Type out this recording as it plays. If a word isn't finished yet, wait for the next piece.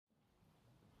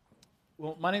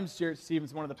Well, my name is Jared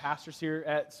Stevens, one of the pastors here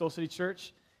at Soul City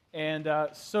Church, and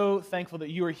so thankful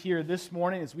that you are here this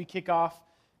morning as we kick off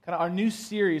kind of our new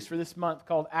series for this month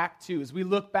called Act 2, as we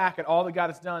look back at all that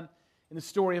God has done in the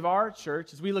story of our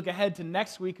church, as we look ahead to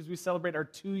next week as we celebrate our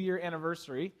 2-year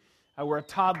anniversary. We're a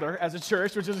toddler as a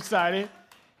church, which is exciting,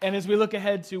 and as we look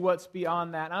ahead to what's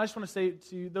beyond that. And I just want to say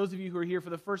to those of you who are here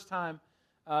for the first time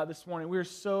this morning, we are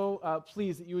so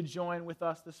pleased that you would join with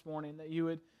us this morning, that you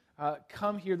would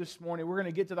come here this morning. We're going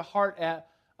to get to the heart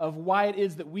of why it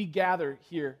is that we gather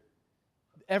here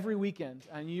every weekend.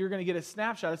 And you're going to get a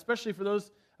snapshot, especially for those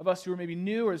of us who are maybe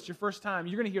new or it's your first time.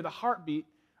 You're going to hear the heartbeat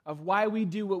of why we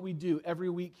do what we do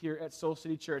every week here at Soul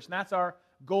City Church. And that's our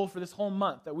goal for this whole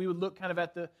month, that we would look kind of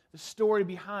at the story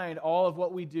behind all of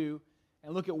what we do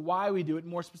and look at why we do it,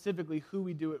 more specifically, who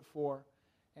we do it for.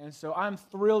 And so I'm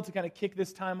thrilled to kind of kick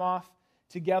this time off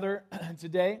together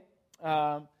today.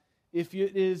 If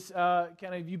it is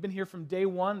you've been here from day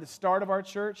one, the start of our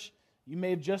church, you may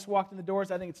have just walked in the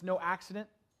doors. I think it's no accident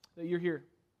that you're here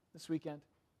this weekend.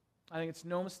 I think it's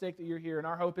no mistake that you're here. And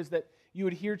our hope is that you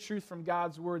would hear truth from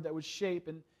God's word that would shape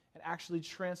and actually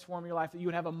transform your life, that you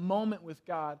would have a moment with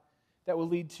God that will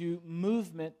lead to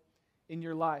movement in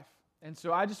your life. And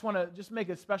so I just want to make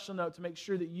a special note to make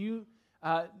sure that you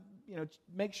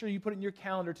make sure you put it in your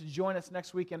calendar to join us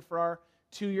next weekend for our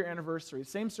 2-year anniversary.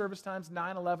 Same service times,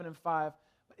 9, 11, and 5.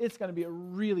 But it's going to be a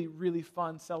really, really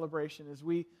fun celebration as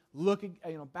we look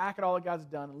back at all that God's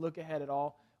done and look ahead at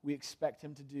all we expect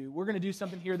Him to do. We're going to do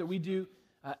something here that we do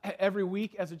every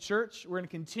week as a church. We're going to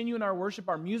continue in our worship.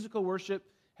 Our musical worship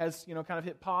has kind of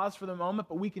hit pause for the moment,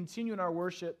 but we continue in our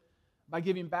worship by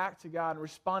giving back to God and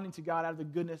responding to God out of the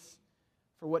goodness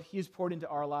for what He has poured into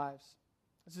our lives.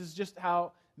 This is just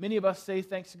how many of us say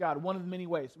thanks to God, one of the many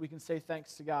ways we can say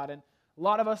thanks to God. And a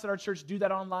lot of us at our church do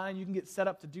that online. You can get set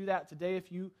up to do that today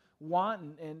if you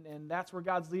want, and that's where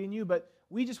God's leading you. But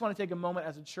we just want to take a moment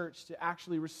as a church to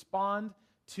actually respond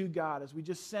to God. As we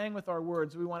just sang with our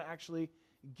words, we want to actually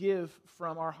give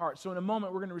from our heart. So in a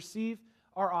moment, we're going to receive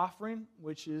our offering,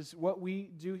 which is what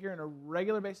we do here on a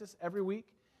regular basis every week.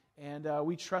 And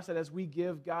we trust that as we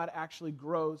give, God actually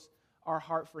grows our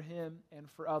heart for Him and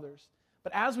for others.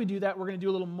 But as we do that, we're going to do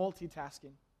a little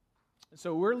multitasking. And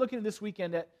so we're looking at this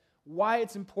weekend at why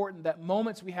it's important that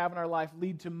moments we have in our life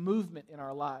lead to movement in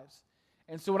our lives.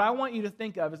 And so what I want you to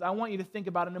think of is I want you to think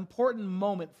about an important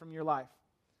moment from your life,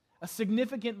 a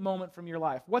significant moment from your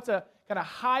life. What's a kind of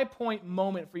high point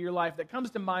moment for your life that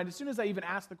comes to mind as soon as I even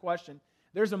ask the question?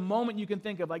 There's a moment you can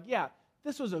think of like, yeah,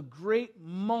 this was a great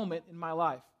moment in my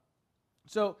life.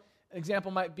 So an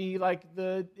example might be like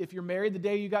if you're married, the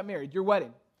day you got married, your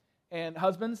wedding. And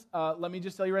husbands, let me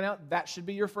just tell you right now, that should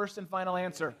be your first and final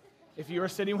answer. If you were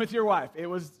sitting with your wife, it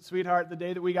was, sweetheart, the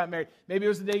day that we got married. Maybe it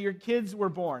was the day your kids were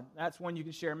born. That's one you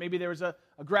can share. Maybe there was a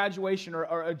graduation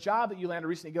or a job that you landed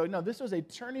recently. Go, no, this was a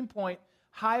turning point,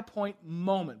 high point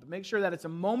moment. But make sure that it's a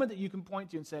moment that you can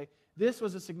point to and say, this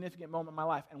was a significant moment in my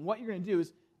life. And what you're going to do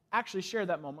is actually share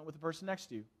that moment with the person next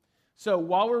to you. So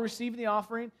while we're receiving the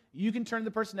offering, you can turn to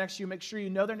the person next to you, make sure you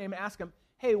know their name, and ask them,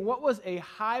 hey, what was a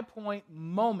high point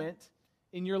moment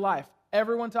in your life?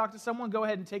 Everyone talk to someone. Go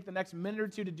ahead and take the next minute or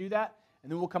two to do that,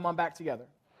 and then we'll come on back together.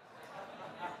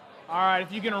 All right,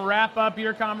 if you can wrap up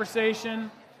your conversation.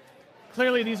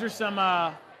 Clearly, these are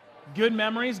some good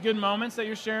memories, good moments that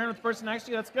you're sharing with the person next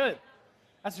to you. That's good.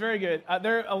 That's very good.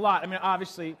 There are a lot. I mean,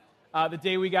 obviously, the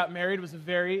day we got married was a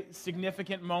very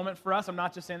significant moment for us. I'm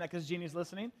not just saying that because Jeannie's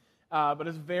listening, but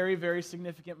it's a very, very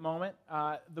significant moment.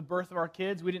 The birth of our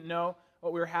kids, we didn't know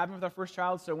what we were having with our first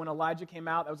child. So when Elijah came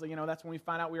out, that was that's when we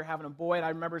found out we were having a boy. And I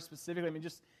remember specifically,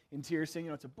 just in tears saying,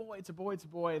 it's a boy, it's a boy, it's a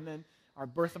boy. And then our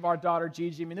birth of our daughter,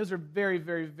 Gigi. Those are very,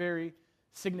 very, very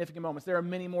significant moments. There are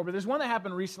many more, but there's one that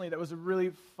happened recently that was a really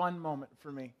fun moment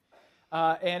for me.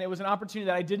 And it was an opportunity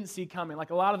that I didn't see coming. Like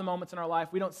a lot of the moments in our life,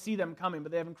 we don't see them coming,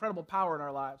 but they have incredible power in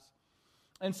our lives.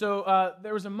 And so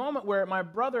there was a moment where my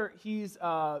brother, he's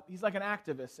like an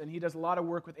activist, and he does a lot of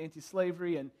work with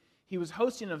anti-slavery, and he was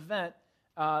hosting an event.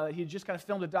 He just kind of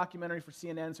filmed a documentary for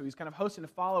CNN, so he's kind of hosting a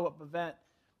follow-up event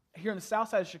here in the south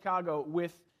side of Chicago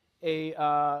with a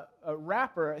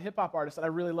rapper, a hip-hop artist that I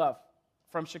really love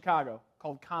from Chicago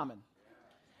called Common.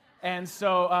 And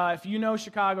so if you know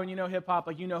Chicago and you know hip-hop,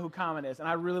 like you know who Common is. And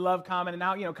I really love Common. And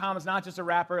now, Common's not just a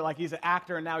rapper, like he's an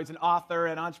actor, and now he's an author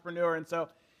and entrepreneur. And so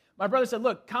my brother said,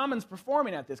 look, Common's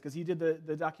performing at this because he did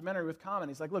the documentary with Common.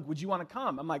 He's like, look, would you want to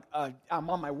come? I'm like, I'm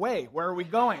on my way. Where are we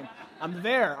going? I'm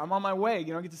there. I'm on my way. I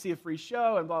get to see a free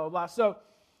show and blah, blah, blah. So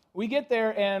we get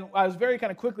there, and I was very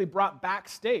kind of quickly brought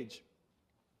backstage.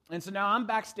 And so now I'm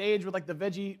backstage with like the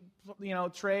veggie,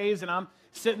 trays, and I'm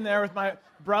sitting there with my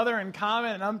brother and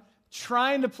Common, and I'm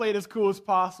trying to play it as cool as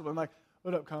possible. I'm like,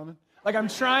 what up, Common? Like, I'm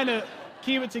trying to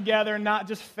keep it together and not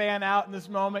just fan out in this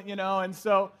moment, And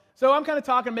so I'm kind of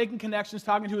talking, making connections,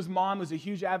 talking to his mom, who's a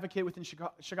huge advocate within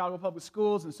Chicago Public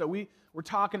Schools. And so we're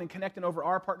talking and connecting over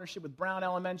our partnership with Brown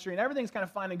Elementary, and everything's kind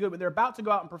of fine and good. But they're about to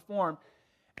go out and perform,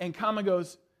 and Common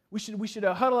goes, we should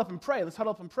huddle up and pray. Let's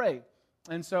huddle up and pray.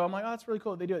 And so I'm like, oh, that's really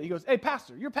cool that they do it. He goes, hey,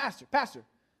 Pastor, you're Pastor,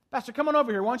 come on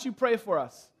over here. Why don't you pray for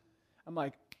us? I'm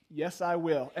like, yes, I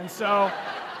will. And so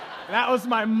that was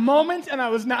my moment, and I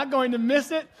was not going to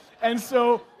miss it. And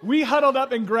so we huddled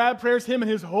up and grabbed prayers, him and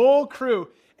his whole crew.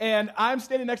 And I'm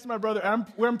standing next to my brother, and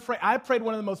I prayed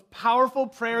one of the most powerful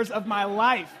prayers of my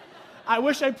life. I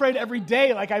wish I prayed every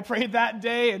day like I prayed that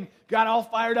day and got all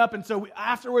fired up. And so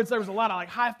afterwards, there was a lot of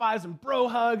high fives and bro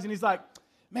hugs. And he's like,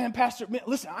 man, Pastor,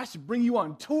 listen, I should bring you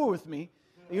on tour with me.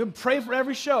 You can pray for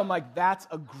every show. I'm like, that's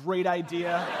a great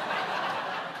idea.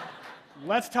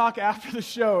 Let's talk after the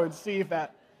show and see if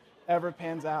that ever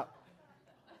pans out.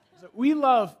 So we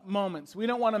love moments. We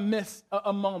don't want to miss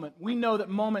a moment. We know that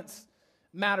moments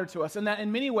matter to us, and that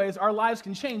in many ways our lives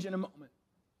can change in a moment.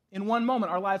 In one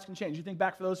moment, our lives can change. You think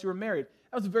back for those who are married.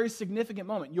 That was a very significant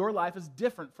moment. Your life is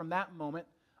different from that moment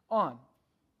on.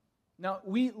 Now,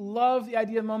 we love the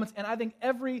idea of moments, and I think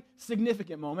every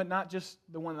significant moment, not just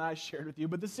the one that I shared with you,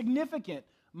 but the significant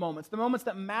moments, the moments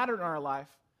that matter in our life,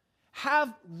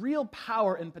 have real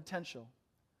power and potential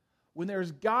when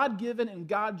there's God-given and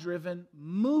God-driven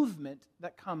movement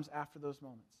that comes after those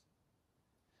moments.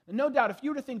 And no doubt, if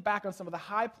you were to think back on some of the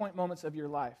high point moments of your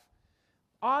life,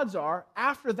 odds are,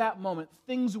 after that moment,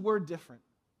 things were different.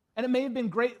 And it may have been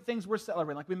great things we're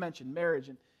celebrating, like we mentioned, marriage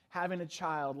and having a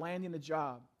child, landing a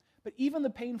job. But even the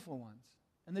painful ones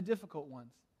and the difficult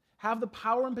ones have the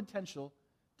power and potential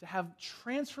to have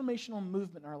transformational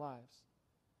movement in our lives.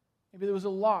 Maybe there was a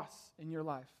loss in your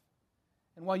life.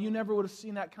 And while you never would have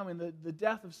seen that coming, the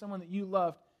death of someone that you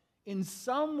loved in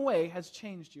some way has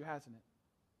changed you, hasn't it?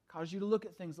 Caused you to look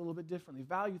at things a little bit differently,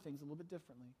 value things a little bit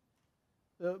differently.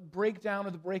 The breakdown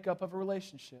or the breakup of a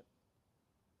relationship,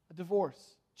 a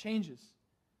divorce, changes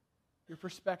your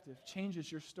perspective, changes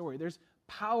your story. There's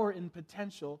power and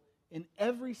potential in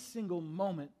every single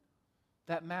moment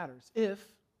that matters if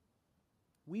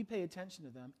we pay attention to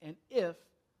them and if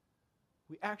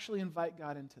we actually invite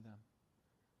God into them.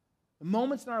 The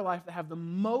moments in our life that have the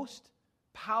most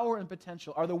power and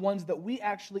potential are the ones that we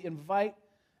actually invite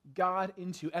God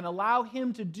into and allow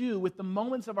Him to do with the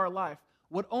moments of our life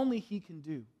what only He can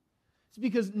do. It's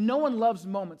because no one loves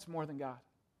moments more than God.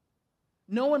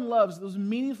 No one loves those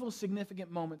meaningful,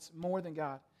 significant moments more than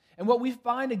God. And what we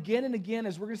find again and again,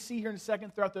 as we're going to see here in a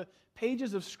second throughout the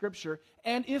pages of Scripture,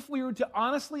 and if we were to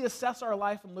honestly assess our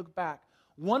life and look back,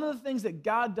 one of the things that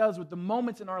God does with the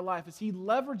moments in our life is He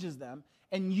leverages them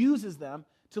and uses them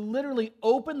to literally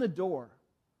open the door,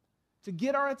 to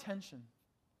get our attention,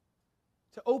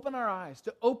 to open our eyes,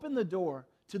 to open the door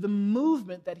to the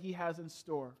movement that He has in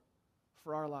store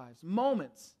for our lives.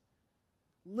 Moments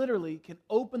literally can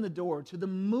open the door to the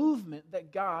movement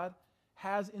that God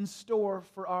has in store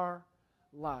for our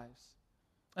lives.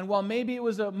 And while maybe it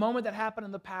was a moment that happened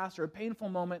in the past or a painful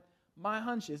moment, my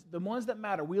hunch is the ones that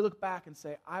matter, we look back and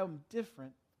say, I'm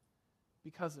different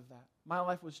because of that. My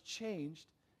life was changed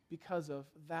because of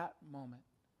that moment.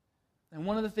 And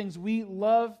one of the things we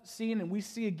love seeing and we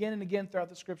see again and again throughout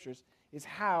the Scriptures is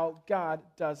how God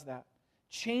does that.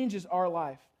 Changes our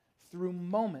life through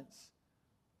moments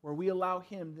where we allow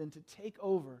Him then to take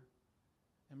over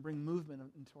and bring movement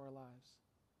into our lives.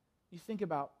 You think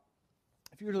about,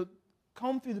 if you were to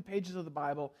comb through the pages of the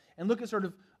Bible and look at sort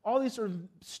of all these sort of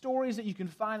stories that you can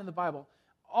find in the Bible,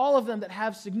 all of them that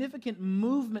have significant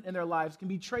movement in their lives can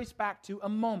be traced back to a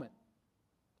moment.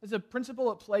 There's a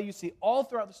principle at play you see all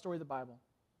throughout the story of the Bible.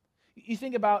 You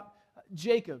think about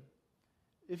Jacob.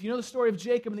 If you know the story of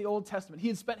Jacob in the Old Testament, he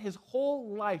had spent his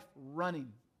whole life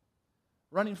running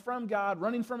from God,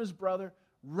 running from his brother,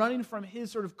 running from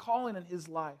his sort of calling in his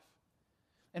life.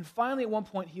 And finally, at one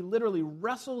point, he literally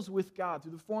wrestles with God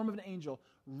through the form of an angel,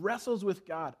 wrestles with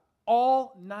God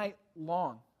all night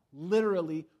long,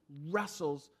 literally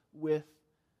wrestles with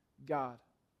God.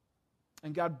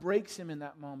 And God breaks him in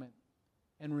that moment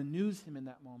and renews him in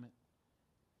that moment.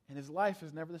 And his life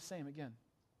is never the same again.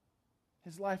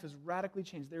 His life has radically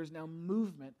changed. There is now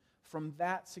movement from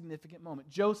that significant moment.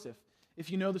 Joseph, if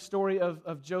you know the story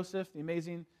of Joseph, the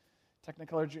amazing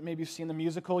Technicolor Dream, maybe you've seen the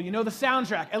musical, you know the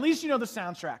soundtrack. At least you know the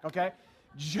soundtrack, okay?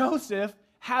 Joseph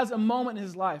has a moment in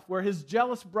his life where his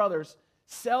jealous brothers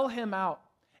sell him out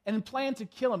and plan to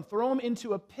kill him, throw him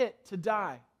into a pit to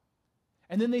die.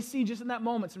 And then they see just in that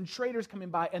moment some traders coming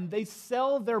by and they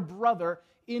sell their brother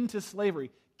into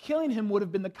slavery, killing him would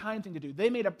have been the kind thing to do. They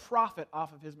made a profit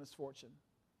off of his misfortune.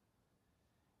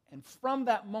 And from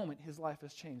that moment, his life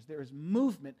has changed. There is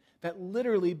movement that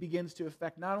literally begins to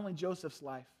affect not only Joseph's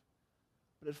life,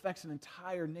 but it affects an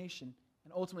entire nation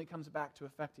and ultimately comes back to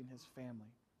affecting his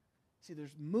family. See,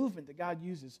 there's movement that God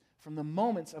uses from the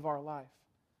moments of our life.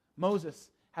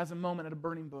 Moses has a moment at a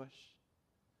burning bush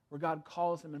where God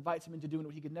calls him, invites him into doing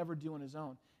what he could never do on his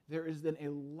own. There is then a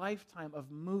lifetime of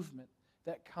movement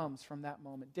that comes from that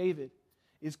moment. David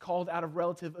is called out of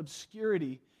relative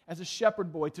obscurity as a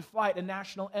shepherd boy to fight a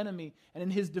national enemy. And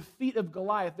in his defeat of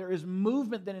Goliath, there is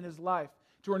movement then in his life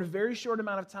to, in a very short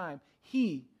amount of time,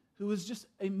 he, who was just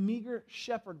a meager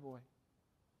shepherd boy,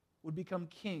 would become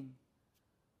king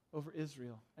over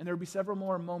Israel. And there would be several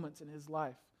more moments in his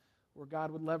life where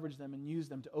God would leverage them and use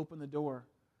them to open the door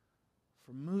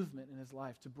for movement in his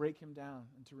life, to break him down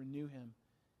and to renew him,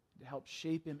 to help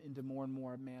shape him into more and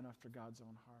more a man after God's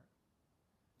own heart.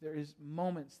 There is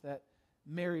moments that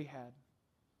Mary had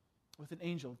with an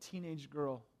angel. A teenage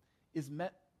girl is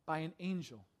met by an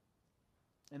angel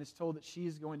and is told that she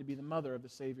is going to be the mother of the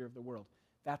Savior of the world.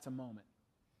 That's a moment.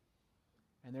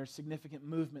 And there's significant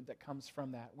movement that comes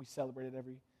from that. We celebrate it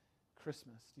every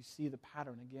Christmas. You see the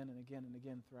pattern again and again and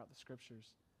again throughout the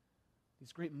Scriptures.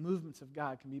 These great movements of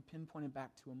God can be pinpointed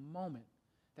back to a moment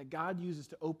that God uses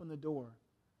to open the door,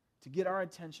 to get our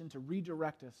attention, to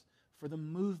redirect us for the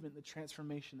movement, the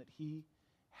transformation that He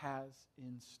has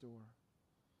in store.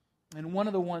 And one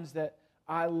of the ones that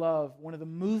I love, one of the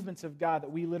movements of God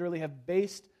that we literally have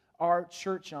based our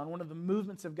church on, one of the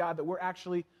movements of God that we're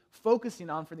actually focusing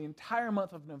on for the entire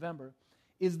month of November,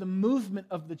 is the movement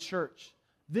of the church.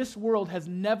 This world has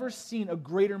never seen a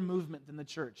greater movement than the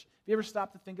church. Have you ever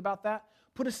stopped to think about that?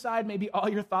 Put aside maybe all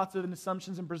your thoughts and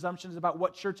assumptions and presumptions about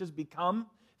what church has become.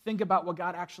 Think about what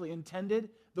God actually intended.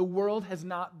 The world has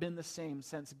not been the same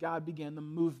since God began the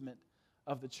movement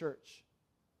of the church.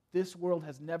 This world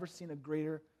has never seen a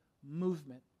greater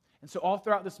movement. And so all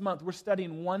throughout this month, we're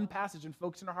studying one passage and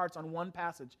focusing our hearts on one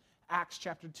passage, Acts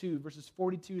chapter 2, verses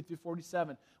 42 through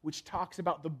 47, which talks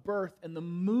about the birth and the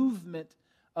movement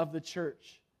of the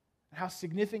church, and how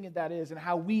significant that is, and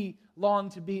how we long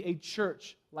to be a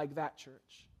church like that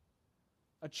church.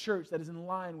 A church that is in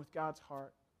line with God's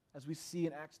heart, as we see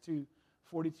in Acts 2,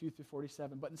 42 through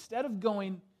 47. But instead of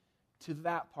going to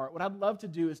that part, what I'd love to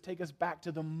do is take us back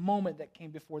to the moment that came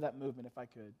before that movement, if I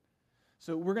could.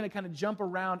 So we're going to kind of jump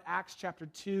around Acts chapter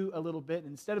 2 a little bit.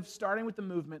 And instead of starting with the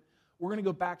movement, we're going to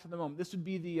go back to the moment. This would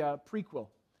be the prequel,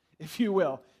 if you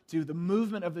will, to the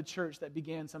movement of the church that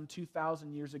began some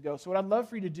 2,000 years ago. So what I'd love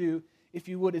for you to do, if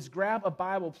you would, is grab a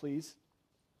Bible, please.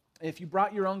 If you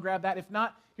brought your own, grab that. If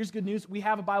not, here's good news. We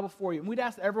have a Bible for you. And we'd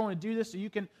ask everyone to do this so you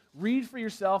can read for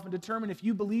yourself and determine if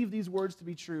you believe these words to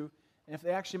be true and if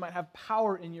they actually might have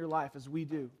power in your life as we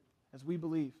do, as we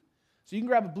believe. So you can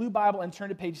grab a blue Bible and turn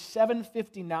to page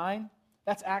 759.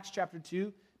 That's Acts chapter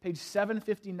 2, page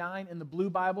 759 in the blue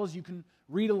Bibles. You can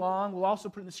read along. We'll also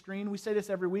put it on the screen. We say this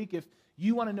every week. If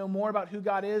you want to know more about who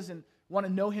God is and want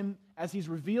to know Him as He's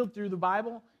revealed through the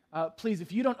Bible, please,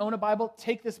 if you don't own a Bible,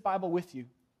 take this Bible with you.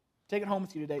 Take it home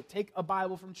with you today. Take a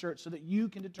Bible from church so that you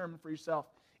can determine for yourself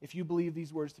if you believe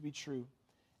these words to be true,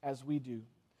 as we do.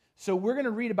 So we're going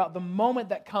to read about the moment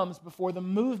that comes before the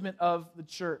movement of the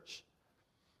church.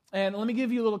 And let me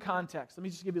give you a little context. Let me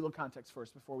just give you a little context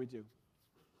first before we do.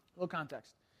 A little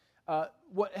context.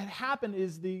 What had happened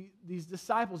is these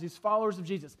disciples, these followers of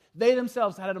Jesus, they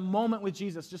themselves had a moment with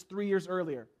Jesus just 3 years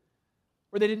earlier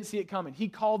where they didn't see it coming. He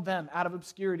called them out of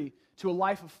obscurity to a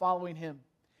life of following Him.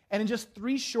 And in just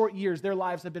 3 short years, their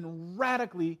lives have been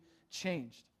radically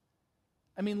changed.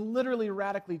 I mean, literally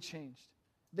radically changed.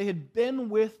 They had been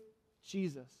with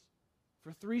Jesus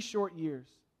for 3 short years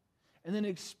and then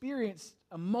experienced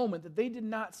a moment that they did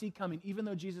not see coming, even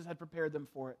though Jesus had prepared them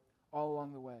for it all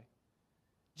along the way.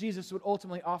 Jesus would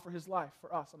ultimately offer His life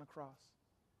for us on the cross,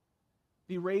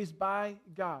 be raised by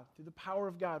God through the power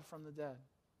of God from the dead.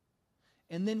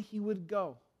 And then He would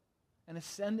go and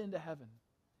ascend into heaven.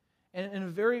 And in a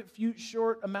very few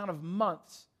short amount of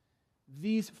months,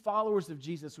 these followers of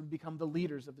Jesus would become the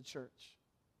leaders of the church.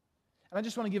 And I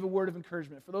just want to give a word of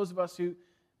encouragement for those of us who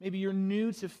maybe you're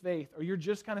new to faith or you're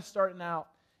just kind of starting out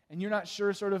and you're not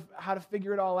sure sort of how to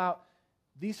figure it all out.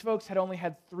 These folks had only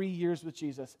had 3 years with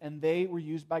Jesus, and they were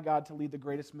used by God to lead the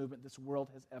greatest movement this world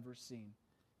has ever seen.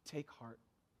 Take heart.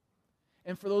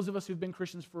 And for those of us who've been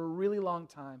Christians for a really long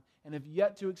time and have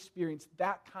yet to experience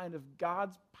that kind of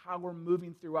God's power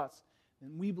moving through us,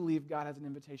 then we believe God has an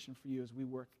invitation for you as we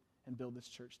work and build this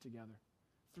church together.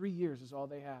 3 years is all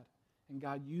they had. and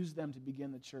God used them to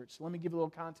begin the church. So let me give you a little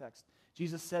context.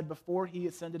 Jesus said before he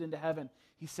ascended into heaven,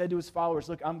 he said to his followers,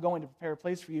 look, I'm going to prepare a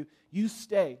place for you. You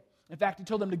stay. In fact, he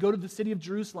told them to go to the city of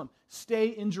Jerusalem. Stay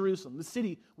in Jerusalem, the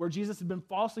city where Jesus had been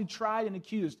falsely tried and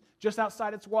accused, just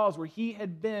outside its walls, where he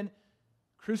had been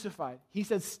crucified. He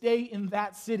said, stay in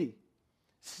that city.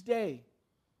 Stay.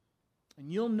 And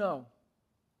you'll know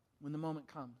when the moment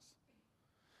comes.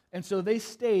 And so they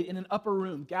stayed in an upper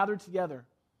room, gathered together,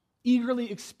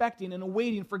 eagerly expecting and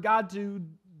awaiting for God to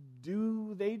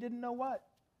do they didn't know what.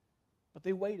 But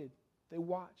they waited. They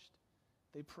watched.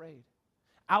 They prayed.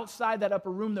 Outside that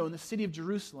upper room, though, in the city of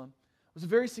Jerusalem, was a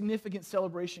very significant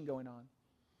celebration going on.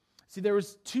 See, there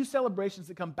was two celebrations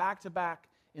that come back to back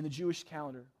in the Jewish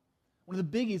calendar. One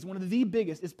of the biggies, one of the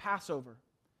biggest, is Passover.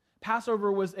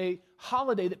 Passover was a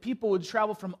holiday that people would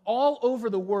travel from all over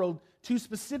the world to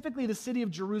specifically the city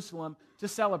of Jerusalem to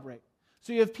celebrate.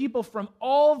 So you have people from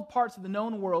all parts of the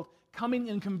known world coming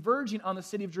and converging on the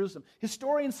city of Jerusalem.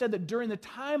 Historians said that during the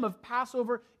time of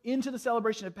Passover into the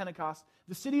celebration of Pentecost,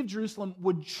 the city of Jerusalem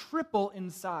would triple in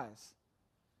size.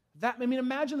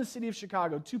 Imagine the city of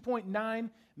Chicago, 2.9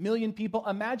 million people.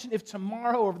 Imagine if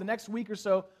tomorrow, over the next week or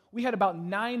so, we had about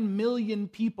 9 million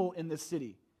people in this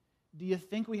city. Do you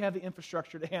think we have the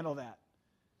infrastructure to handle that?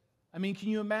 Can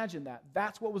you imagine that?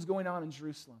 That's what was going on in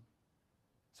Jerusalem.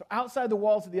 So outside the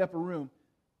walls of the upper room,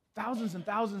 thousands and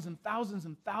thousands and thousands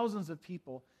and thousands of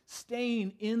people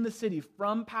staying in the city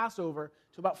from Passover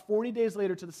to about 40 days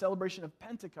later to the celebration of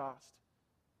Pentecost,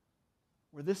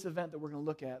 where this event that we're going to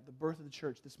look at, the birth of the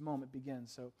church, this moment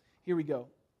begins. So here we go.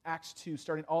 Acts 2,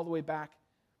 starting all the way back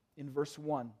in verse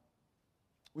 1.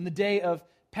 When the day of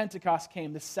Pentecost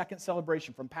came, the second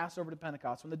celebration from Passover to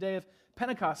Pentecost, when the day of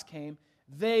Pentecost came,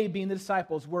 they, being the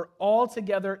disciples, were all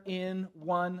together in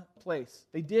one place.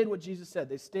 They did what Jesus said.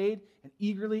 They stayed and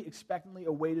eagerly, expectantly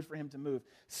awaited for him to move.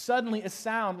 Suddenly, a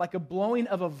sound like a blowing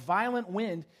of a violent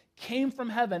wind came from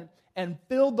heaven and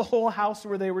filled the whole house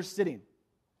where they were sitting.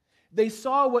 They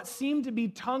saw what seemed to be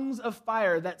tongues of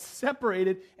fire that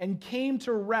separated and came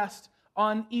to rest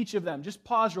on each of them. Just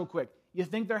pause real quick. You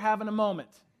think they're having a moment?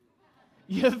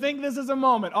 You think this is a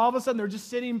moment. All of a sudden, they're just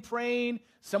sitting, praying.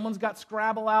 Someone's got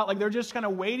Scrabble out. Like, they're just kind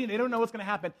of waiting. They don't know what's going to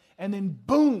happen. And then,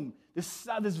 boom, this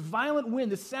violent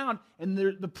wind, this sound, and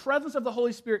the presence of the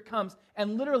Holy Spirit comes,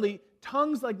 and literally,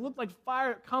 tongues look like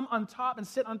fire come on top and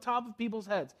sit on top of people's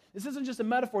heads. This isn't just a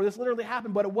metaphor. This literally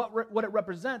happened, but what it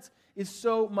represents is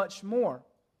so much more.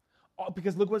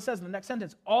 Because look what it says in the next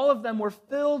sentence. All of them were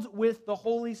filled with the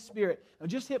Holy Spirit. Now,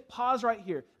 just hit pause right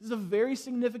here. This is a very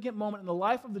significant moment in the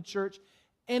life of the church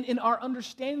and in our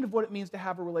understanding of what it means to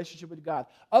have a relationship with God.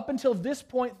 Up until this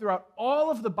point, throughout all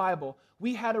of the Bible,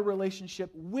 we had a relationship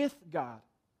with God.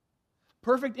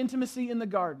 Perfect intimacy in the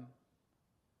garden,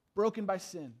 broken by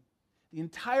sin. The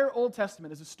entire Old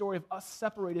Testament is a story of us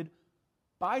separated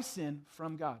by sin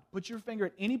from God. Put your finger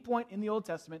at any point in the Old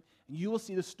Testament, and you will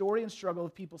see the story and struggle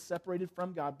of people separated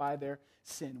from God by their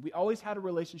sin. We always had a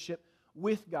relationship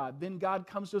with God. Then God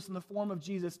comes to us in the form of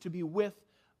Jesus to be with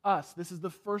us. This is the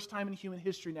first time in human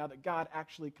history now that God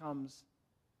actually comes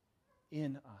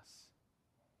in us.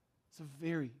 It's a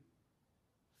very,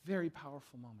 very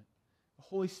powerful moment. The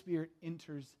Holy Spirit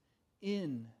enters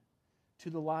in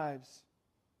to the lives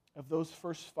of those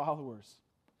first followers.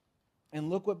 And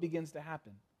look what begins to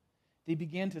happen. They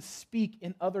began to speak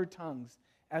in other tongues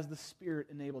as the Spirit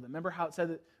enabled them. Remember how it said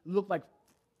that it looked like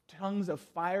tongues of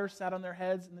fire sat on their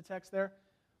heads in the text there?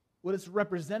 What it's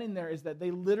representing there is that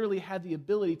they literally had the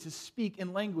ability to speak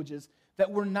in languages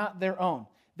that were not their own.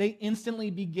 They instantly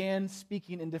began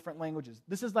speaking in different languages.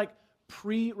 This is like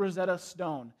pre-Rosetta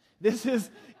Stone. This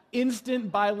is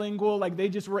instant bilingual, like they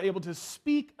just were able to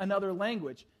speak another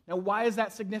language. Now, why is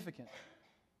that significant?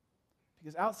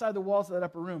 Because outside the walls of that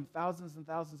upper room, thousands and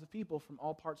thousands of people from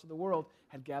all parts of the world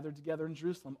had gathered together in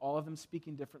Jerusalem, all of them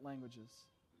speaking different languages.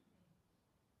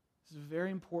 This is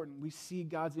very important. We see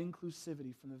God's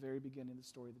inclusivity from the very beginning of the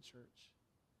story of the church.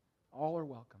 All are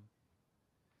welcome.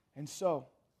 And so,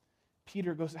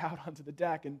 Peter goes out onto the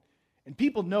deck, and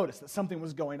people noticed that something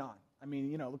was going on.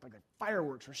 It looked like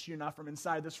fireworks were shooting off from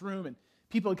inside this room, and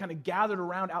people had kind of gathered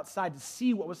around outside to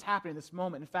see what was happening in this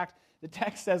moment. In fact, the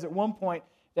text says at one point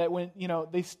that when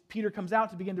Peter comes out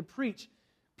to begin to preach,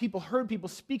 people heard people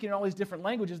speaking in all these different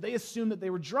languages. They assumed that they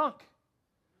were drunk.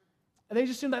 And they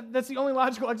just assumed that that's the only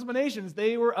logical explanation. Is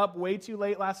they were up way too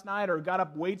late last night or got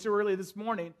up way too early this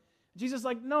morning. Jesus is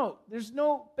like, no, there's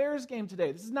no Bears game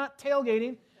today. This is not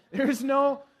tailgating. There's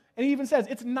no, and he even says,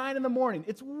 it's 9 a.m.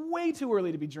 It's way too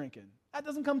early to be drinking. That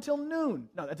doesn't come till noon.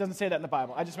 No, that doesn't say that in the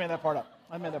Bible. I just made that part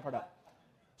up.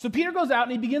 So Peter goes out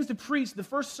and he begins to preach the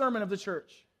first sermon of the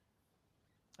church.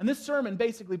 And this sermon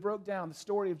basically broke down the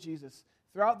story of Jesus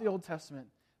throughout the Old Testament,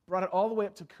 brought it all the way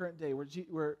up to current day,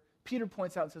 where Peter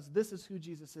points out and says, this is who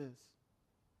Jesus is.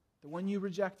 The one you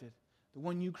rejected, the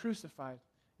one you crucified,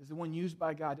 is the one used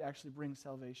by God to actually bring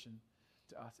salvation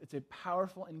to us. It's a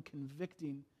powerful and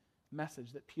convicting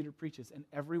message that Peter preaches, and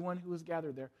everyone who was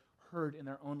gathered there heard in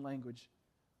their own language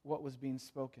what was being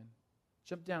spoken.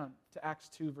 Jump down to Acts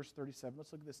 2, verse 37.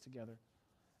 Let's look at this together.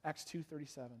 Acts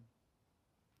 2:37.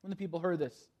 When the people heard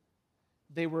this,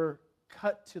 they were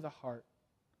cut to the heart.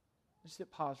 Just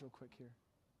hit pause real quick here.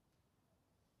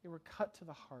 They were cut to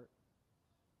the heart.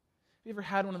 Have you ever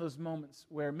had one of those moments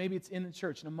where maybe it's in the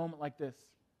church, in a moment like this,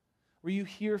 where you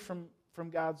hear from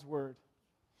God's word,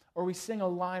 or we sing a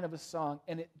line of a song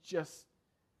and it just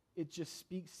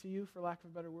speaks to you, for lack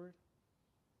of a better word?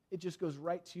 It just goes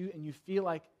right to you and you feel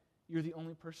like you're the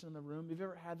only person in the room. Have you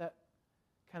ever had that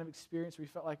kind of experience where you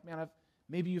felt like, man,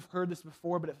 maybe you've heard this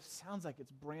before, but it sounds like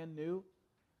it's brand new?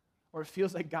 Or it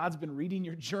feels like God's been reading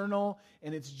your journal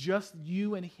and it's just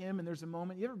you and Him and there's a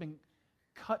moment. You ever been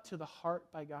cut to the heart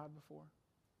by God before?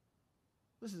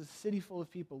 This is a city full of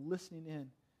people listening in,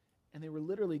 and they were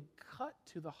literally cut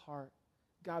to the heart.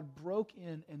 God broke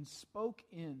in and spoke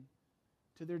in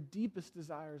to their deepest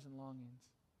desires and longings,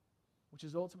 which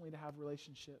is ultimately to have a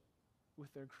relationship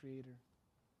with their Creator.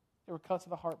 They were cut to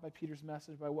the heart by Peter's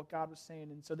message, by what God was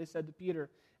saying. And so they said to Peter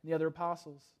and the other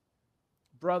apostles,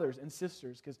 brothers and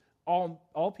sisters, because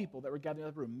all people that were gathered in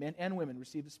the room, men and women,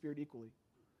 received the Spirit equally.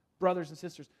 Brothers and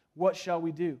sisters, what shall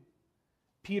we do?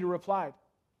 Peter replied,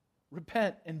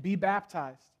 repent and be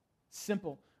baptized.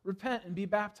 Simple. Repent and be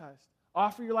baptized.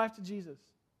 Offer your life to Jesus.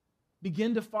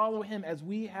 Begin to follow Him as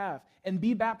we have. And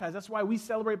be baptized. That's why we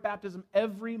celebrate baptism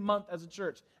every month as a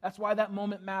church. That's why that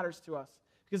moment matters to us.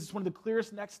 Because it's one of the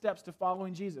clearest next steps to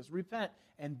following Jesus. Repent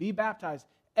and be baptized,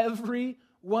 every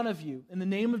one of you, in the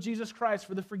name of Jesus Christ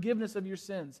for the forgiveness of your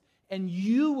sins. And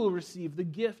you will receive the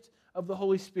gift of the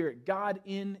Holy Spirit, God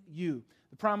in you.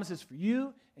 The promise is for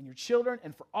you and your children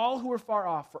and for all who are far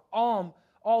off, for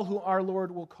all who our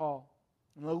Lord will call.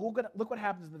 And look what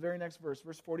happens in the very next verse,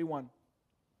 verse 41.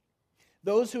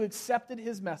 Those who accepted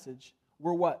His message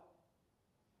were what?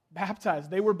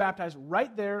 Baptized. They were baptized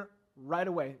right there, right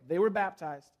away. They were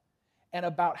baptized. And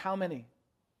about how many?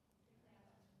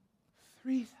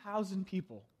 3,000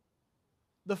 people.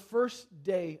 The first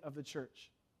day of the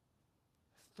church.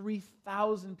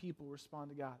 3,000 people respond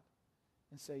to God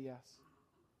and say yes.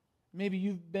 Maybe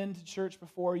you've been to church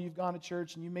before, you've gone to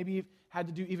church, and you maybe had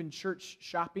to do even church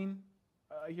shopping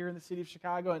here in the city of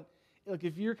Chicago. And look,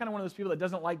 if you're kind of one of those people that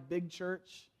doesn't like big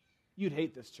church, you'd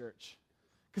hate this church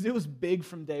because it was big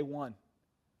from day one.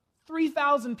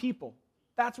 3,000 people.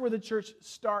 That's where the church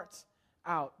starts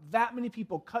out. That many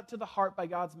people cut to the heart by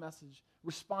God's message,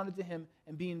 responded to Him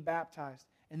and being baptized,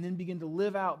 and then begin to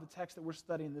live out the text that we're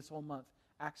studying this whole month,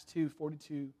 Acts 2,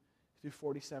 42 through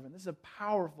 47. This is a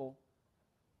powerful,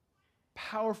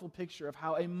 powerful picture of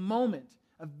how a moment,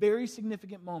 a very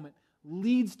significant moment,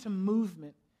 leads to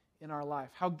movement in our life.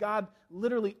 How God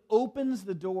literally opens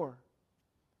the door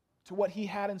to what He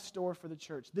had in store for the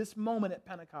church. This moment at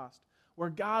Pentecost, where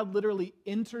God literally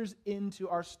enters into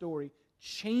our story,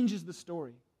 changes the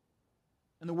story.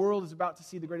 And the world is about to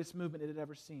see the greatest movement it had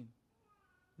ever seen,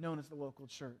 known as the local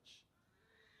church.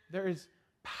 There is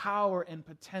power and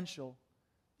potential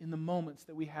in the moments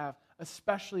that we have,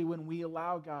 especially when we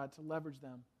allow God to leverage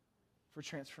them for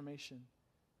transformation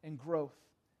and growth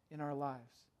in our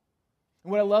lives.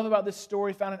 And what I love about this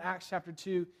story found in Acts chapter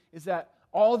 2 is that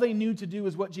all they knew to do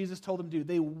is what Jesus told them to do.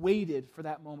 They waited for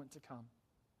that moment to come.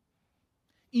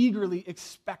 Eagerly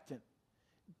expectant,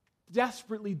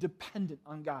 desperately dependent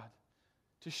on God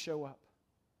to show up.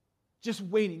 Just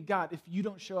waiting. God, if you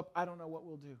don't show up, I don't know what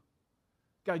we'll do.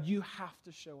 God, you have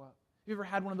to show up. Have you ever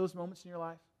had one of those moments in your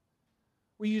life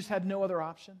where you just had no other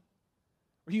option?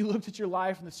 Where you looked at your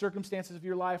life and the circumstances of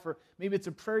your life, or maybe it's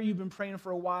a prayer you've been praying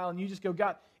for a while, and you just go,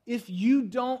 God, if you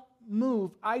don't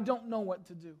move, I don't know what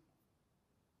to do.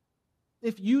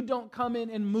 If you don't come in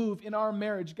and move in our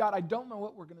marriage, God, I don't know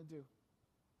what we're going to do.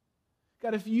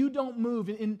 God, if you don't move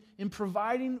in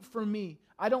providing for me,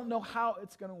 I don't know how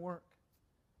it's going to work.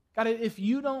 God, if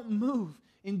you don't move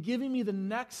in giving me the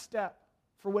next step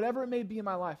for whatever it may be in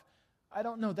my life, I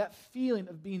don't know. That feeling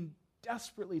of being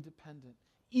desperately dependent,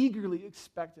 eagerly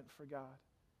expectant for God.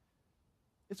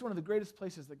 It's one of the greatest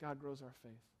places that God grows our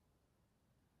faith.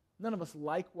 None of us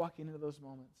like walking into those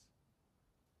moments,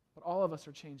 but all of us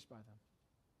are changed by them.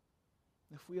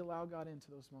 If we allow God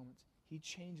into those moments, He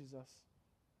changes us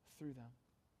through them.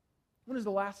 When is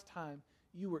the last time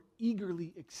you were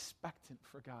eagerly expectant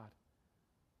for God?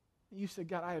 And you said,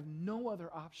 God, I have no other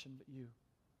option but you.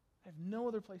 I have no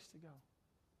other place to go.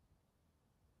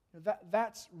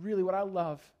 That's really what I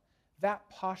love. That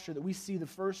posture that we see the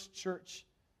first church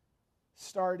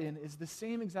start in is the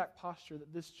same exact posture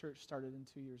that this church started in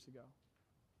 2 years ago.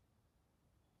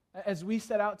 As we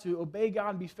set out to obey God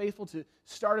and be faithful to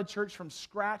start a church from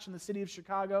scratch in the city of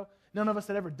Chicago, none of us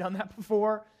had ever done that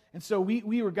before. And so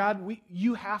we were, God,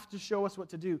 you have to show us what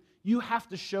to do. You have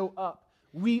to show up.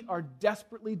 We are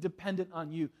desperately dependent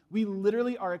on you. We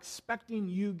literally are expecting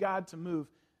you, God, to move.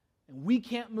 And we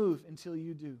can't move until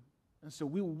you do. And so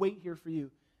we will wait here for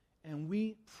you. And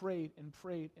we prayed and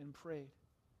prayed and prayed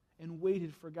and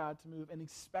waited for God to move and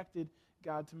expected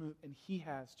God to move. And he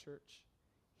has, church.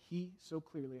 He so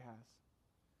clearly has.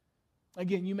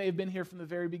 Again, you may have been here from the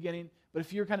very beginning, but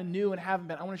if you're kind of new and haven't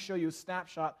been, I want to show you a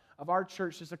snapshot of our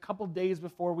church just a couple days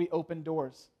before we opened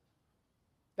doors.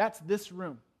 That's this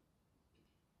room.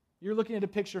 You're looking at a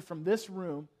picture from this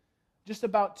room just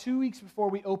about 2 weeks before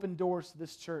we opened doors to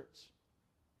this church.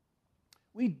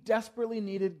 We desperately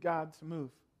needed God to move,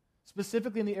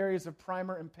 specifically in the areas of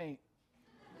primer and paint.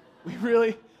 We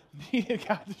really needed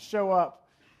God to show up.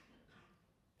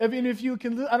 I mean, if you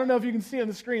can, I don't know if you can see on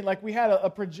the screen, like we had a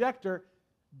projector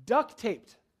duct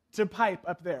taped to pipe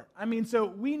up there. I mean, so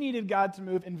we needed God to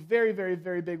move in very, very,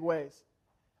 very big ways.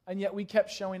 And yet we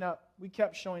kept showing up. We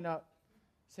kept showing up,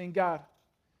 saying, God,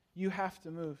 you have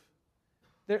to move.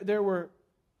 There were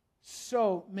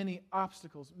so many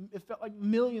obstacles. It felt like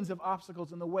millions of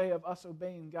obstacles in the way of us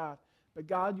obeying God. But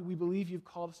God, we believe you've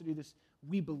called us to do this.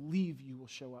 We believe you will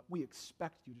show up. We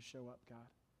expect you to show up, God.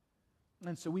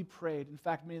 And so we prayed. In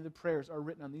fact, many of the prayers are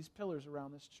written on these pillars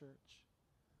around this church.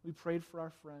 We prayed for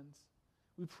our friends.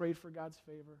 We prayed for God's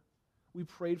favor. We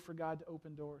prayed for God to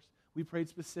open doors. We prayed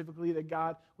specifically that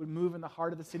God would move in the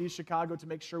heart of the city of Chicago to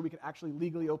make sure we could actually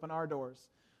legally open our doors.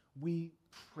 We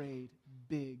prayed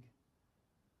big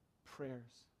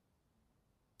prayers.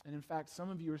 And in fact,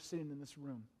 some of you are sitting in this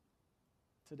room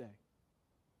today.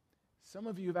 Some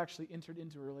of you have actually entered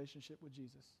into a relationship with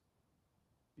Jesus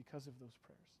because of those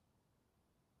prayers.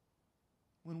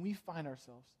 When we find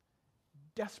ourselves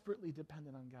desperately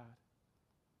dependent on God,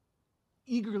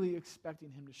 eagerly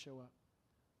expecting him to show up,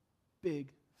 big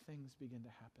things begin to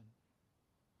happen.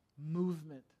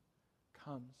 Movement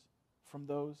comes from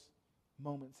those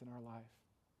moments in our life.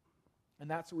 And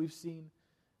that's what we've seen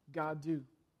God do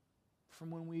from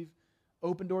when we've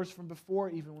opened doors, from before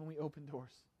even when we opened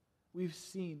doors. We've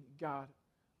seen God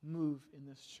move in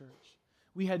this church.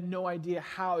 We had no idea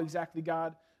how exactly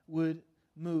God would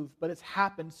move, but it's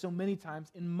happened so many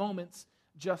times in moments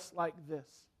just like this.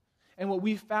 And what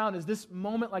we found is this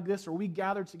moment like this, where we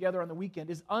gather together on the weekend,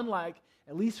 is unlike,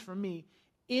 at least for me,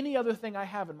 any other thing I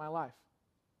have in my life.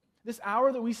 This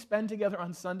hour that we spend together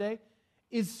on Sunday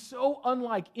is so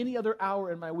unlike any other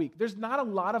hour in my week. There's not a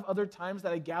lot of other times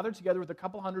that I gather together with a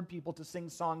couple hundred people to sing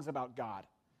songs about God.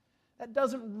 That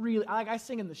doesn't really, I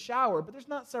sing in the shower, but there's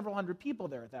not several hundred people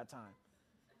there at that time.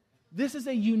 This is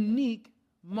a unique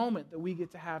moment that we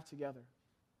get to have together.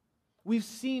 We've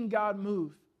seen God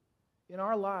move in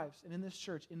our lives and in this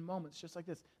church in moments just like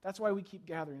this. That's why we keep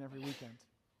gathering every weekend.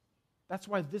 That's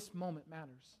why this moment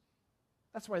matters.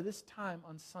 That's why this time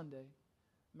on Sunday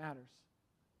matters.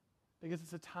 Because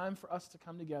it's a time for us to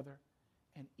come together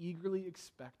and eagerly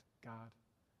expect God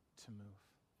to move.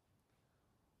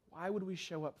 Why would we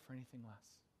show up for anything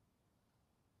less?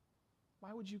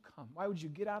 Why would you come? Why would you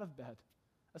get out of bed,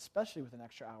 especially with an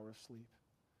extra hour of sleep,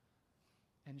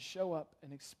 and show up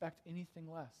and expect anything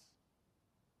less?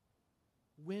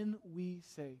 When we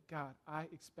say, God, I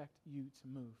expect you to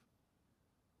move,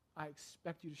 I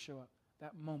expect you to show up,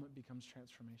 that moment becomes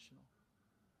transformational.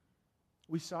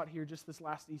 We saw it here just this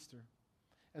last Easter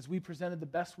as we presented the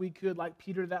best we could, like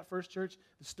Peter to that first church,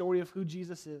 the story of who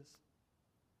Jesus is,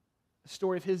 the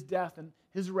story of his death and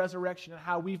his resurrection, and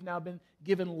how we've now been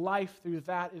given life through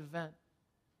that event.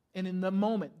 And in the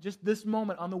moment, just this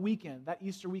moment on the weekend, that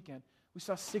Easter weekend, we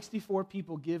saw 64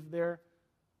 people give their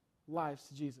lives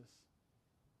to Jesus.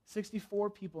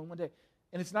 64 people in one day.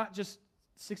 And it's not just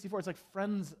 64, it's like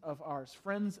friends of ours,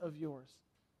 friends of yours.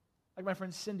 Like my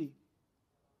friend Cindy,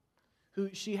 who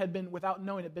she had been, without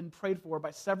knowing it, been prayed for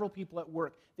by several people at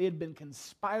work. They had been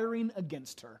conspiring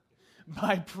against her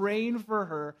by praying for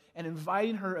her and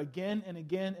inviting her again and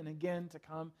again and again to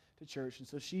come to church. And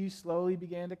so she slowly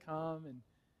began to come, and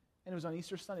it was on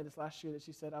Easter Sunday this last year that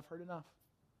she said, I've heard enough.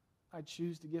 I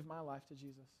choose to give my life to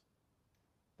Jesus.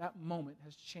 That moment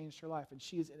has changed her life, and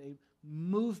she is in a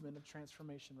movement of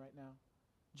transformation right now.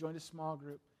 Joined a small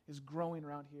group, is growing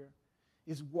around here,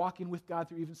 is walking with God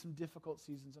through even some difficult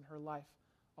seasons in her life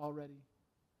already.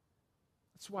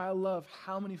 That's why I love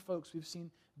how many folks we've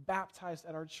seen baptized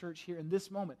at our church here in this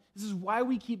moment. This is why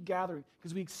we keep gathering,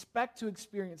 because we expect to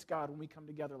experience God when we come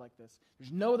together like this.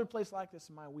 There's no other place like this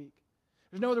in my week.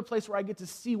 There's no other place where I get to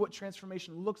see what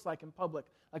transformation looks like in public,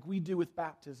 like we do with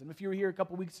baptism. If you were here a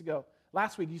couple weeks ago,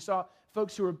 last week, you saw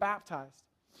folks who were baptized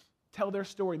tell their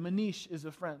story. Manish is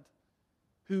a friend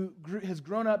who has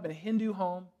grown up in a Hindu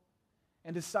home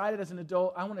and decided as an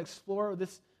adult, I want to explore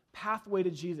this pathway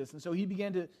to Jesus. And so he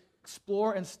began to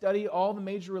explore and study all the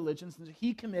major religions, and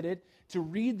he committed to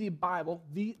read the Bible,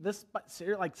 this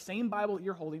same Bible that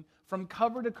you're holding, from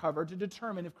cover to cover to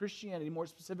determine if Christianity, more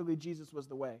specifically Jesus, was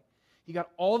the way. He got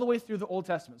all the way through the Old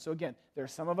Testament. So again, there are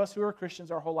some of us who are Christians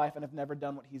our whole life and have never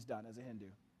done what he's done as a Hindu.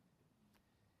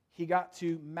 He got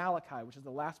to Malachi, which is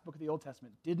the last book of the Old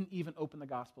Testament, didn't even open the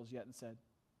Gospels yet and said,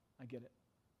 I get it.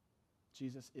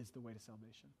 Jesus is the way to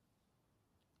salvation.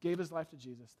 Gave his life to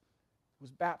Jesus, was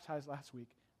baptized last week.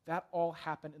 That all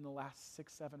happened in the last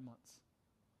 6-7 months.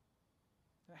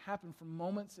 And it happened from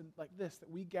moments like this that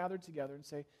we gathered together and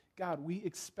say, God, we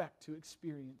expect to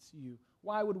experience you.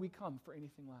 Why would we come for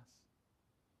anything less?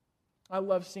 I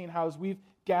love seeing how as we've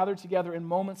gathered together in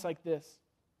moments like this,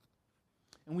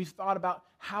 and we've thought about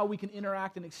how we can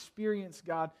interact and experience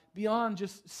God beyond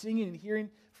just singing and hearing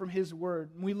from his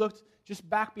word. And we looked just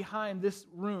back behind this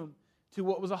room to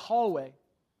what was a hallway.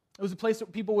 It was a place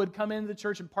that people would come into the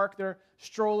church and park their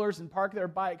strollers and park their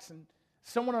bikes. And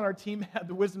someone on our team had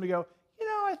the wisdom to go,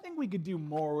 I think we could do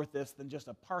more with this than just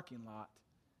a parking lot.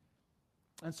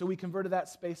 And so we converted that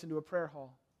space into a prayer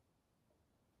hall.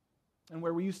 And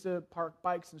where we used to park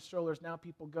bikes and strollers, now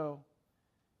people go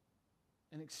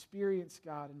and experience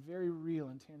God in very real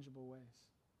and tangible ways.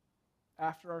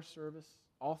 After our service,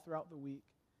 all throughout the week,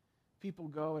 people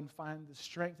go and find the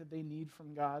strength that they need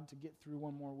from God to get through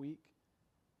one more week.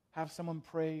 Have someone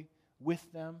pray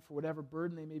with them for whatever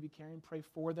burden they may be carrying. Pray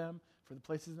for them for the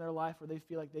places in their life where they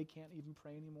feel like they can't even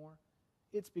pray anymore.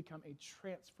 It's become a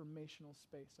transformational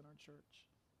space in our church.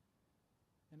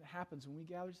 And it happens when we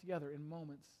gather together in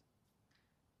moments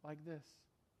like this.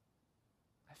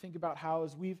 I think about how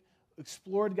as we've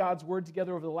explored God's word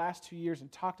together over the last 2 years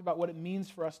and talked about what it means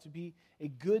for us to be a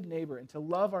good neighbor and to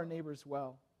love our neighbors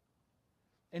well,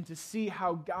 and to see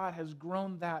how God has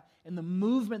grown that and the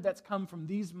movement that's come from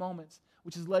these moments,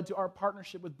 which has led to our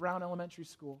partnership with Brown Elementary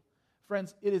School.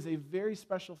 Friends, it is a very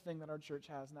special thing that our church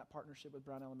has in that partnership with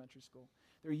Brown Elementary School.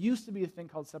 There used to be a thing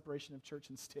called separation of church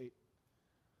and state.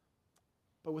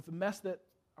 But with the mess that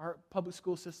our public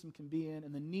school system can be in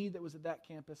and the need that was at that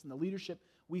campus and the leadership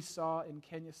we saw in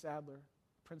Kenya Sadler,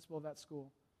 principal of that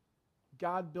school,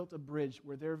 God built a bridge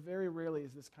where there very rarely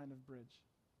is this kind of bridge.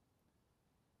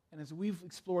 And as we've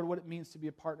explored what it means to be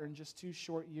a partner in just 2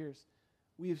 short years,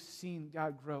 we have seen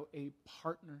God grow a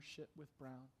partnership with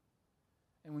Brown.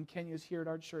 And when Kenya's here at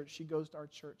our church, she goes to our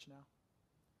church now.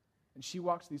 And she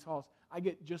walks these halls. I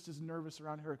get just as nervous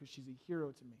around her because she's a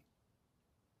hero to me.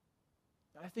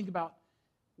 And I think about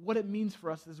what it means for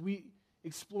us as we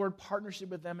explored partnership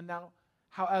with them and now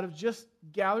how out of just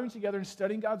gathering together and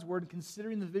studying God's word and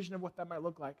considering the vision of what that might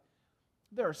look like,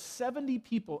 there are 70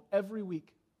 people every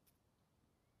week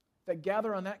that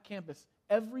gather on that campus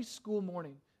every school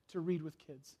morning to read with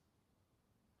kids.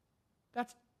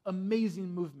 That's amazing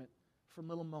movement from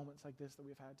little moments like this that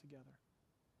we've had together.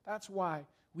 That's why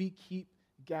we keep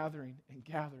gathering and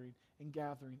gathering and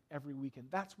gathering every weekend.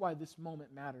 That's why this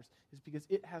moment matters, is because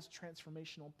it has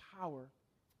transformational power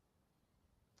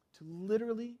to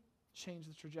literally change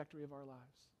the trajectory of our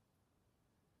lives.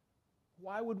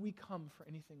 Why would we come for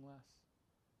anything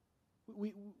less?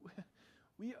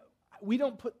 We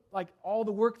don't put like all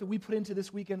the work that we put into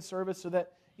this weekend service so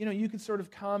that, you can sort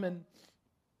of come and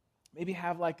maybe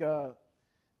have like a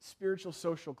spiritual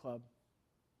social club.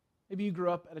 Maybe you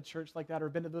grew up at a church like that or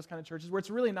been to those kind of churches where it's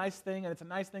a really nice thing and it's a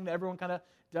nice thing that everyone kind of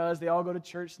does. They all go to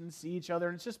church and see each other.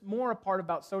 And it's just more a part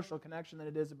about social connection than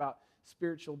it is about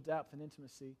spiritual depth and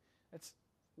intimacy.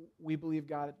 We believe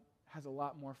God has a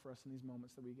lot more for us in these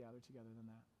moments that we gather together than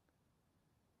that.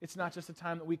 It's not just a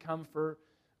time that we come for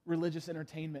religious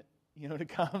entertainment, to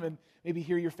come and maybe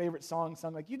hear your favorite song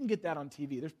sung. Like, you can get that on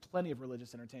TV. There's plenty of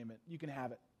religious entertainment. You can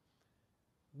have it.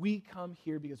 We come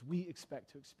here because we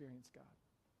expect to experience God.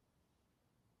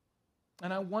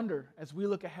 And I wonder, as we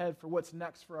look ahead for what's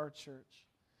next for our church,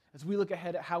 as we look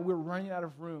ahead at how we're running out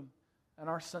of room in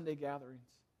our Sunday gatherings,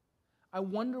 I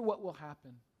wonder what will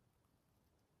happen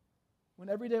when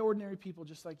everyday ordinary people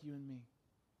just like you and me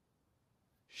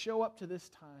show up to this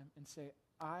time and say,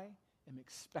 I am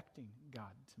expecting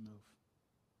God to move.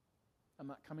 I'm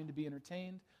not coming to be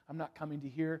entertained. I'm not coming to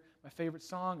hear my favorite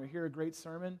song or hear a great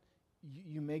sermon.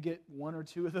 You may get 1 or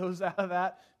 2 of those out of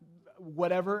that.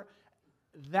 whatever.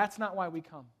 That's not why we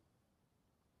come.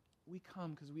 We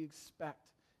come because we expect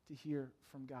to hear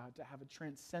from God, to have a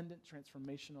transcendent,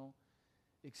 transformational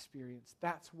experience.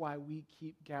 That's why we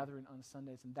keep gathering on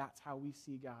Sundays, and that's how we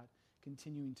see God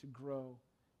continuing to grow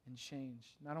and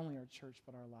change, not only our church,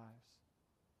 but our lives.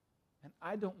 And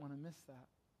I don't want to miss that.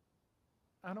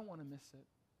 I don't want to miss it.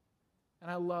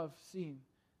 And I love seeing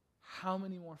how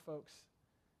many more folks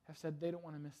have said they don't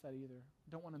want to miss that either,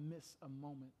 don't want to miss a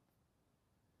moment.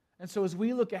 And so as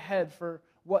we look ahead for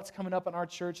what's coming up in our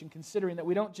church and considering that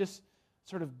we don't just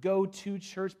sort of go to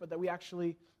church, but that we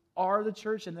actually are the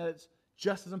church, and that it's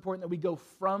just as important that we go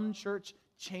from church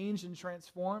changed and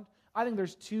transformed, I think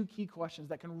there's two key questions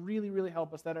that can really, really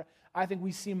help us that are, I think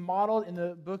we see modeled in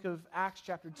the book of Acts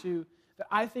chapter 2 that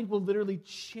I think will literally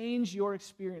change your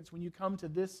experience when you come to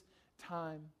this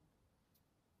time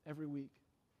every week.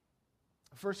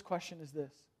 The first question is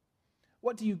this: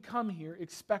 what do you come here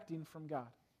expecting from God?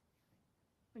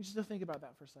 I want you just to think about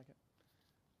that for a second.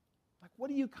 Like, what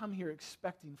do you come here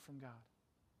expecting from God?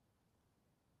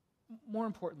 More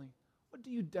importantly, what do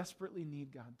you desperately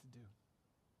need God to do?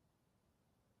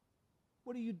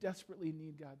 What do you desperately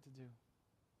need God to do?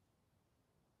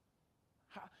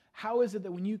 How is it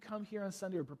that when you come here on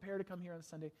Sunday or prepare to come here on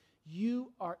Sunday,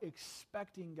 you are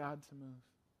expecting God to move?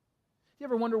 Do you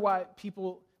ever wonder why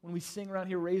people, when we sing around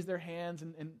here, raise their hands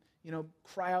and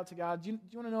cry out to God? Do you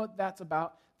want to know what that's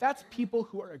about? That's people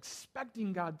who are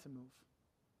expecting God to move.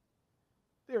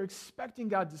 They're expecting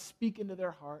God to speak into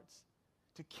their hearts,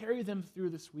 to carry them through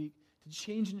this week, to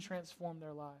change and transform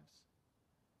their lives.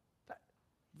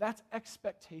 That's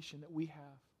expectation that we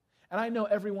have. And I know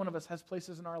every one of us has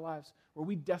places in our lives where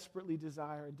we desperately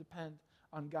desire and depend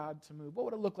on God to move. What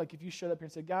would it look like if you showed up here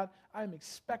and said, God, I am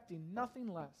expecting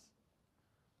nothing less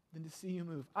than to see you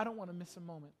move. I don't want to miss a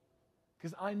moment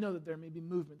because I know that there may be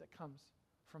movement that comes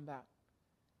from that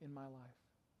in my life.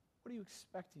 What are you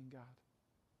expecting God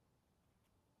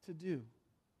to do?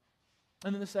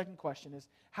 And then the second question is,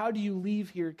 how do you leave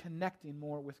here connecting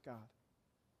more with God?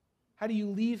 How do you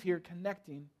leave here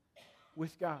connecting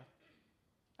with God?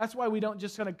 That's why we don't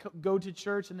just kind of go to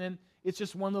church and then it's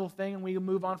just one little thing and we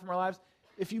move on from our lives.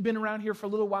 If you've been around here for a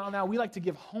little while now, we like to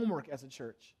give homework as a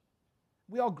church.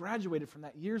 We all graduated from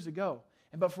that years ago.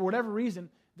 But for whatever reason,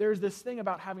 there's this thing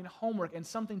about having homework and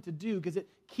something to do because it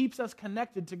keeps us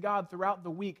connected to God throughout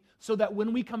the week so that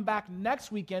when we come back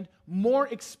next weekend, more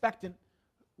expectant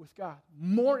with God.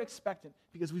 More expectant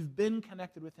because we've been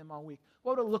connected with Him all week.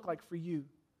 What would it look like for you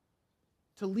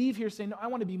to leave here saying, no, I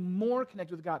want to be more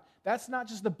connected with God? That's not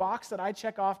just the box that I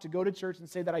check off to go to church and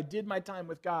say that I did my time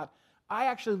with God. I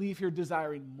actually leave here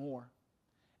desiring more.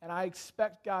 And I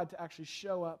expect God to actually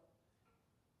show up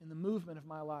in the movement of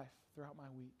my life throughout my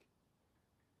week.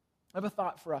 I have a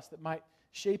thought for us that might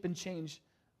shape and change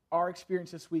our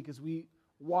experience this week as we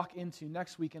walk into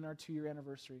next week in our 2-year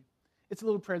anniversary. It's a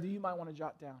little prayer that you might want to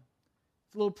jot down.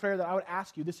 It's a little prayer that I would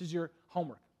ask you. This is your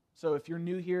homework. So if you're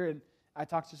new here and I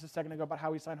talked just a second ago about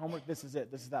how we sign homework, this is it.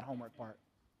 This is that homework part.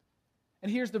 And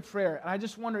here's the prayer. And I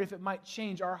just wonder if it might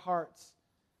change our hearts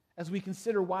as we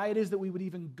consider why it is that we would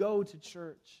even go to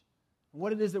church and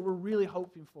what it is that we're really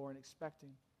hoping for and expecting.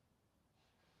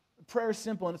 The prayer is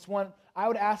simple, and it's one I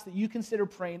would ask that you consider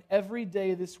praying every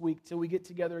day this week till we get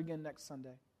together again next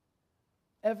Sunday.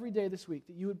 Every day this week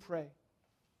that you would pray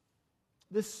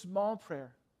this small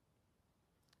prayer.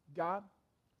 God,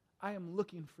 I am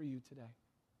looking for you today.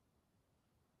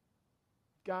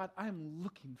 God, I am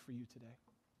looking for you today.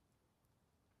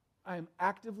 I am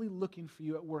actively looking for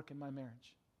you at work in my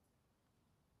marriage.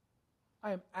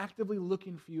 I am actively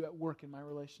looking for you at work in my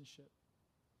relationship.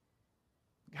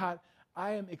 God,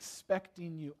 I am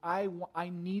expecting you. I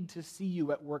need to see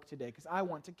you at work today because I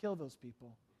want to kill those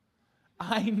people.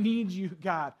 I need you,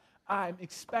 God. I'm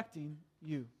expecting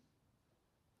you.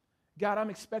 God, I'm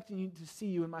expecting you to see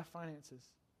you in my finances.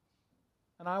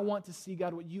 And I want to see,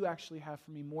 God, what you actually have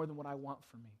for me more than what I want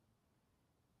for me.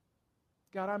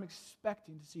 God, I'm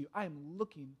expecting to see you. I am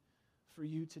looking for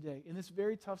you today in this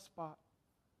very tough spot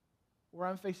where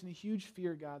I'm facing a huge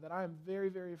fear, God, that I am very,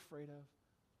 very afraid of.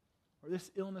 Or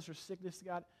this illness or sickness,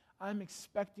 God, I'm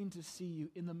expecting to see you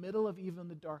in the middle of even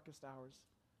the darkest hours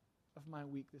of my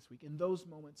week this week. In those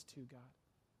moments too, God,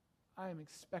 I am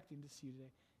expecting to see you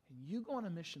today. And you go on a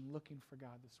mission looking for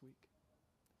God this week.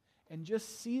 And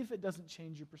just see if it doesn't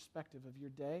change your perspective of your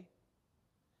day,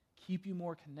 keep you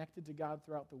more connected to God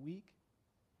throughout the week,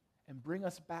 and bring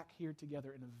us back here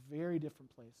together in a very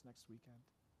different place next weekend.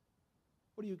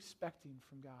 What are you expecting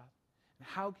from God? And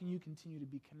how can you continue to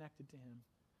be connected to Him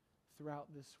throughout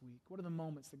this week? What are the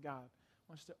moments that God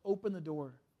wants to open the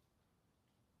door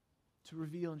to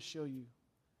reveal and show you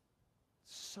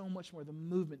so much more, the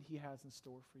movement he has in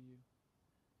store for you.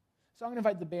 So I'm going to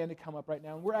invite the band to come up right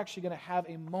now, and we're actually going to have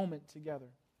a moment together.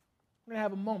 We're going to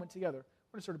have a moment together.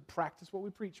 We're going to sort of practice what we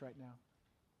preach right now.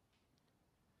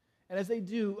 And as they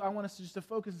do, I want us to just to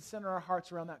focus and center our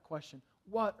hearts around that question.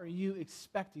 What are you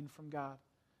expecting from God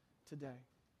today?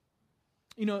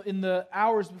 You know, in the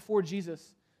hours before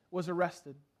Jesus was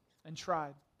arrested and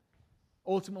tried,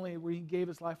 ultimately where he gave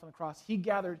his life on the cross, he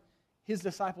gathered his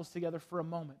disciples together for a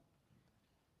moment.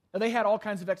 Now, they had all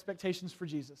kinds of expectations for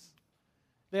Jesus.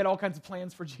 They had all kinds of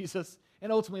plans for Jesus,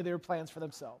 and ultimately they were plans for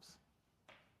themselves.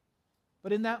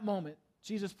 But in that moment,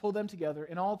 Jesus pulled them together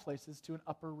in all places to an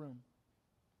upper room.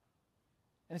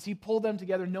 And as he pulled them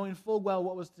together, knowing full well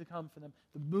what was to come for them,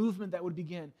 the movement that would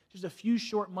begin just a few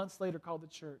short months later called the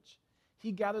church,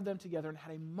 he gathered them together and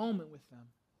had a moment with them.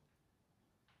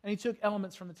 And he took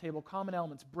elements from the table, common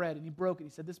elements, bread, and he broke it. He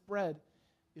said, "This bread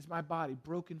is my body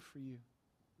broken for you.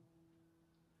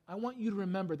 I want you to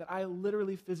remember that I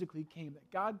literally physically came, that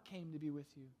God came to be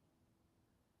with you."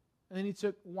 And then he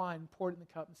took wine, poured it in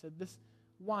the cup, and said, "This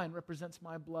wine represents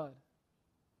my blood.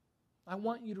 I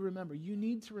want you to remember, you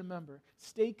need to remember,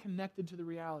 stay connected to the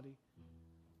reality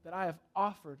that I have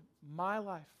offered my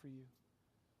life for you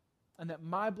and that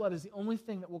my blood is the only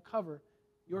thing that will cover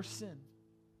your sin."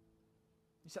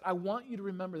 He said, "I want you to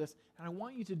remember this, and I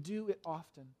want you to do it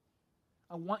often.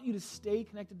 I want you to stay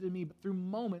connected to me, but through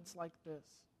moments like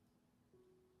this."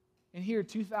 And here,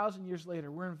 2,000 years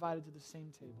later, we're invited to the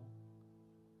same table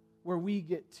where we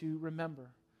get to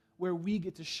remember, where we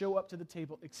get to show up to the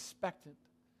table expectant.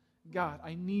 God,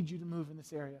 I need you to move in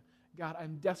this area. God,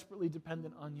 I'm desperately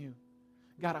dependent on you.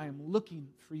 God, I am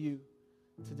looking for you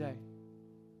today.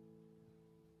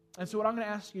 And so what I'm going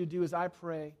to ask you to do as I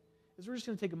pray is we're just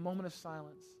going to take a moment of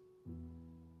silence.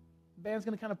 The band's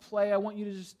going to kind of play. I want you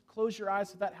to just close your eyes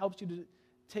so that helps you to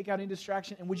take out any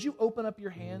distraction. And would you open up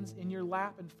your hands in your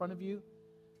lap in front of you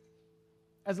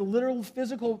as a literal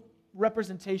physical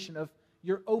representation of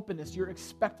your openness, your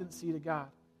expectancy to God,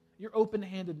 your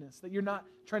open-handedness, that you're not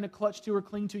trying to clutch to or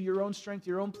cling to your own strength,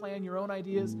 your own plan, your own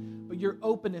ideas, but your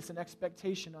openness and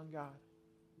expectation on God.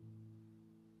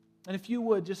 And if you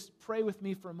would, just pray with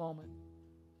me for a moment.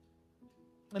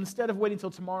 And instead of waiting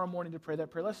until tomorrow morning to pray that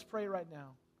prayer, let's pray right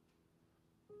now.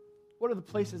 What are the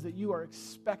places that you are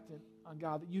expectant on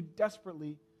God, that you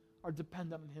desperately are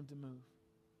dependent on Him to move?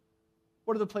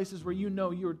 What are the places where you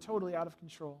know you are totally out of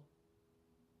control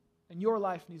and your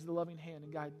life needs the loving hand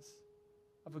and guidance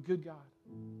of a good God?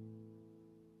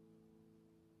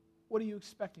 What are you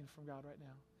expecting from God right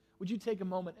now? Would you take a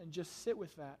moment and just sit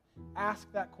with that?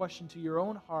 Ask that question to your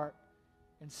own heart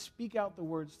and speak out the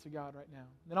words to God right now.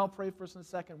 Then I'll pray for us in a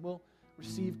second. We'll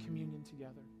receive communion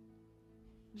together.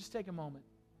 Just take a moment.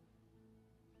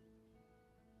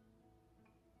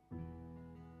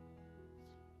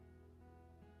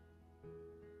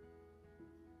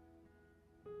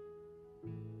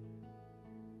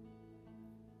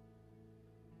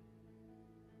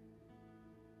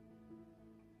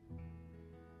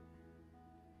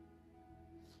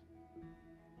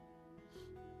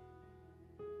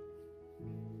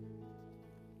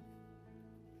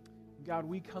 God,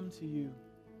 we come to you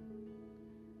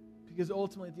because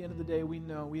ultimately at the end of the day we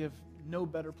know we have no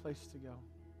better place to go.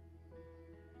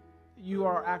 You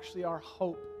are actually our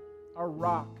hope, our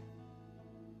rock,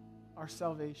 our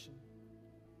salvation.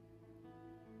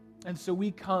 And so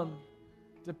we come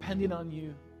depending on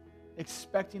you,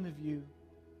 expecting of you,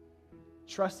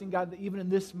 trusting, God, that even in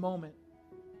this moment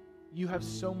you have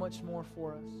so much more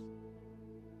for us.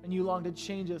 And you long to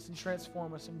change us and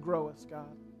transform us and grow us, God.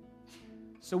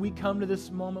 So we come to this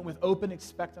moment with open,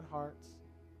 expectant hearts.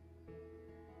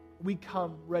 We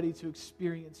come ready to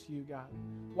experience you, God.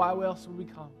 Why else would we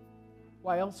come?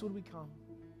 Why else would we come?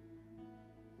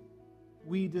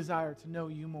 We desire to know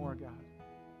you more, God.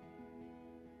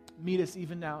 Meet us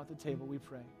even now at the table, we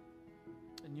pray.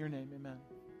 In your name, amen.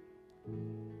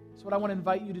 So what I want to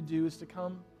invite you to do is to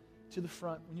come to the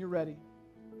front when you're ready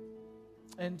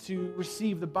and to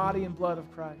receive the body and blood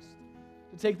of Christ,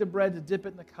 to take the bread, to dip it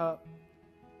in the cup,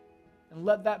 and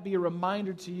let that be a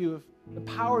reminder to you of the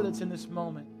power that's in this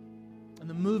moment and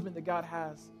the movement that God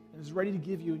has and is ready to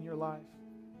give you in your life.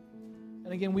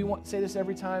 And again, we want to say this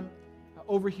every time.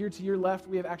 Over here to your left,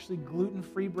 we have actually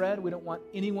gluten-free bread. We don't want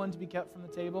anyone to be kept from the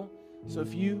table. So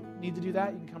if you need to do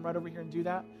that, you can come right over here and do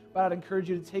that. But I'd encourage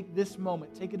you to take this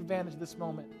moment, take advantage of this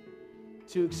moment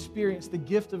to experience the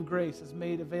gift of grace as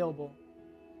made available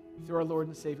through our Lord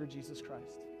and Savior, Jesus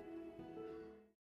Christ.